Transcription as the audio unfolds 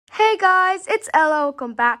Hey guys, it's Ella.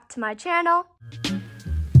 Welcome back to my channel.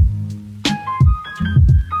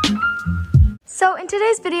 So in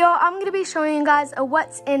today's video, I'm going to be showing you guys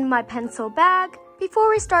what's in my pencil bag. Before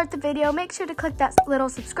we start the video, make sure to click that little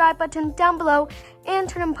subscribe button down below and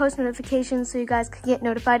turn on post notifications so you guys can get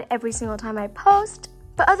notified every single time I post.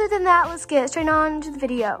 But other than that, let's get straight on to the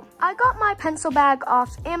video. I got my pencil bag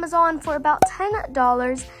off Amazon for about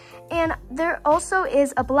 $10. And there also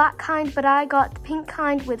is a black kind, but I got the pink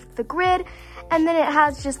kind with the grid, and then it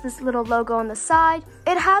has just this little logo on the side.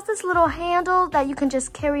 It has this little handle that you can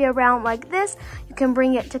just carry around like this. You can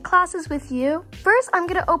bring it to classes with you. First, I'm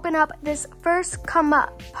gonna open up this first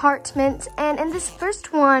compartment, and in this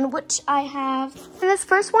first one, I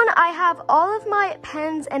have all of my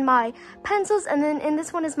pens and my pencils, and then in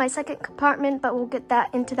this one is my second compartment, but we'll get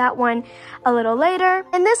into that one a little later.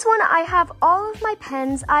 In this one, I have all of my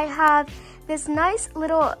pens. I have this nice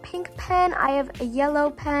little pink pen, I have a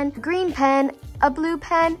yellow pen, green pen, a blue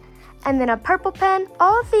pen, and then a purple pen.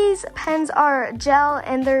 All of these pens are gel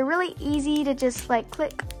and they're really easy to just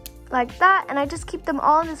click like that, and I just keep them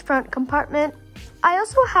all in this front compartment. I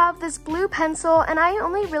also have this blue pencil, and I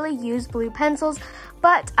only really use blue pencils,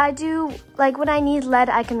 but I do, when I need lead,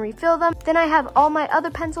 I can refill them. Then I have all my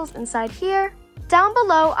other pencils inside here. Down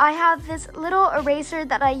below, I have this little eraser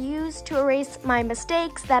that I use to erase my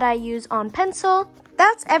mistakes that I use on pencil.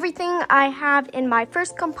 That's everything I have in my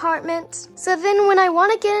first compartment. So then when I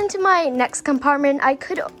want to get into my next compartment, I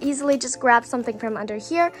could easily just grab something from under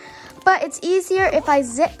here, but it's easier if I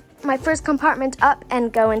zip my first compartment up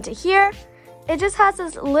and go into here. It just has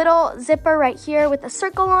this little zipper right here with a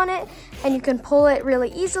circle on it, and you can pull it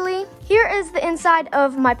really easily. Here is the inside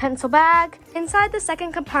of my pencil bag. Inside the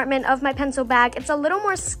second compartment of my pencil bag, it's a little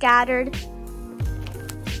more scattered.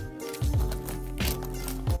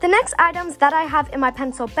 The next items that I have in my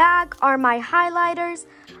pencil bag are my highlighters.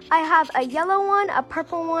 I have a yellow one, a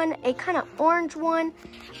purple one, a kind of orange one,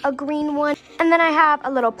 a green one, and then I have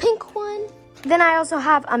a little pink one. Then I also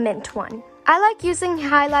have a mint one. I like using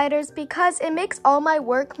highlighters because it makes all my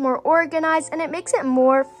work more organized and it makes it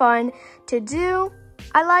more fun to do.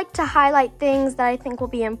 I like to highlight things that I think will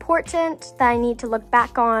be important that I need to look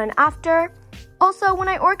back on after. Also, when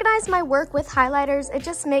I organize my work with highlighters, it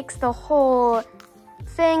just makes the whole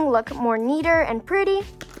thing look more neater and pretty.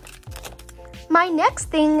 My next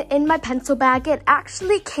thing in my pencil bag, it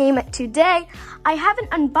actually came today. I haven't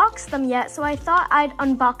unboxed them yet, so I thought I'd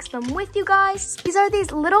unbox them with you guys. These are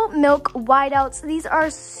these little milk whiteouts. These are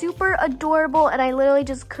super adorable, and I literally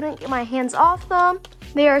just couldn't get my hands off them.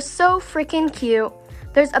 They are so freaking cute.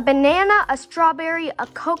 There's a banana, a strawberry, a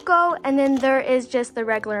cocoa, and then there is just the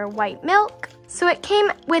regular white milk. So it came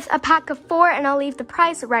with a pack of 4, and I'll leave the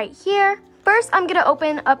price right here. First, I'm gonna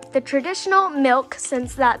open up the traditional milk,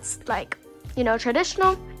 since that's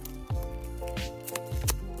traditional.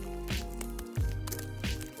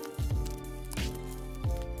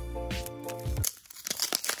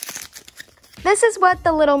 This is what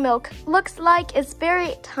the little milk looks like. It's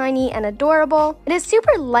very tiny and adorable. It is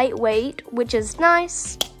super lightweight, which is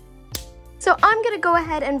nice. So I'm gonna go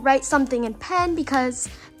ahead and write something in pen because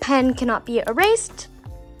pen cannot be erased.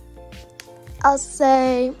 I'll just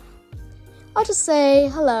say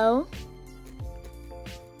hello.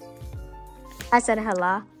 I said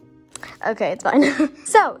hello. Okay, it's fine.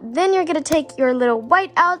 So then you're gonna take your little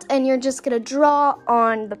white out and you're just gonna draw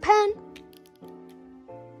on the pen.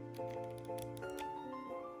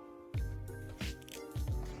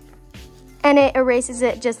 And it erases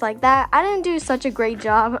it just like that. I didn't do such a great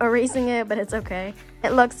job erasing it, but it's okay.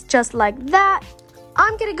 It looks just like that.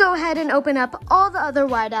 I'm gonna go ahead and open up all the other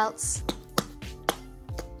whiteouts.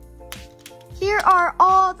 Here are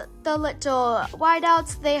all the little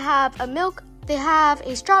whiteouts. They have a milk, they have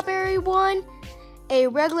a strawberry one, a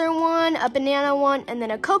regular one, a banana one, and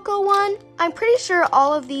then a cocoa one. I'm pretty sure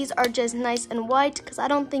all of these are just nice and white because I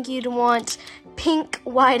don't think you'd want pink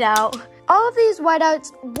whiteout. All of these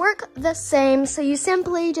whiteouts work the same, so you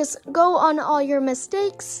simply just go on all your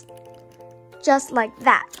mistakes just like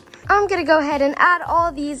that. I'm gonna go ahead and add all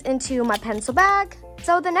of these into my pencil bag.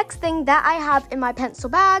 So the next thing that I have in my pencil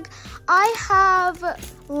bag, I have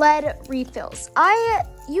lead refills.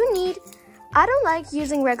 I don't like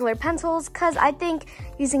using regular pencils because I think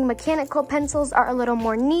using mechanical pencils are a little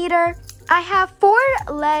more neater. I have 4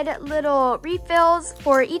 lead little refills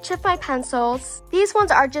for each of my pencils. These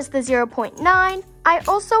ones are just the 0.9. I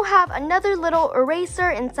also have another little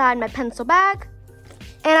eraser inside my pencil bag,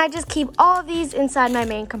 and I just keep all of these inside my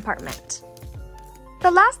main compartment.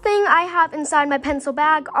 The last thing I have inside my pencil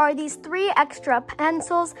bag are these 3 extra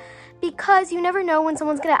pencils because you never know when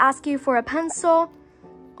someone's gonna ask you for a pencil.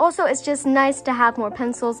 Also, it's just nice to have more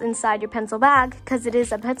pencils inside your pencil bag because it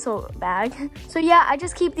is a pencil bag. So yeah, I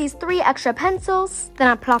just keep these 3 extra pencils, then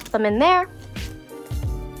I plop them in there.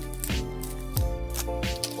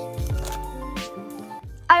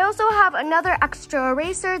 I also have another extra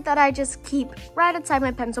eraser that I just keep right inside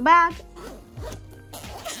my pencil bag.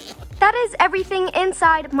 That is everything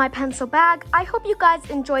inside my pencil bag. I hope you guys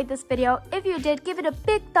enjoyed this video. If you did, give it a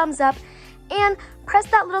big thumbs up and press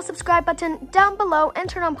that little subscribe button down below and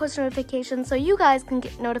turn on post notifications so you guys can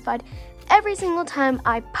get notified every single time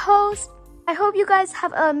I post. I hope you guys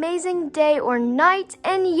have an amazing day or night,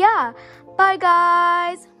 and yeah, bye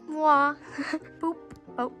guys. Mwah. Boop.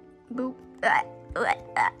 Oh, boop.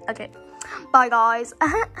 Okay. Bye guys.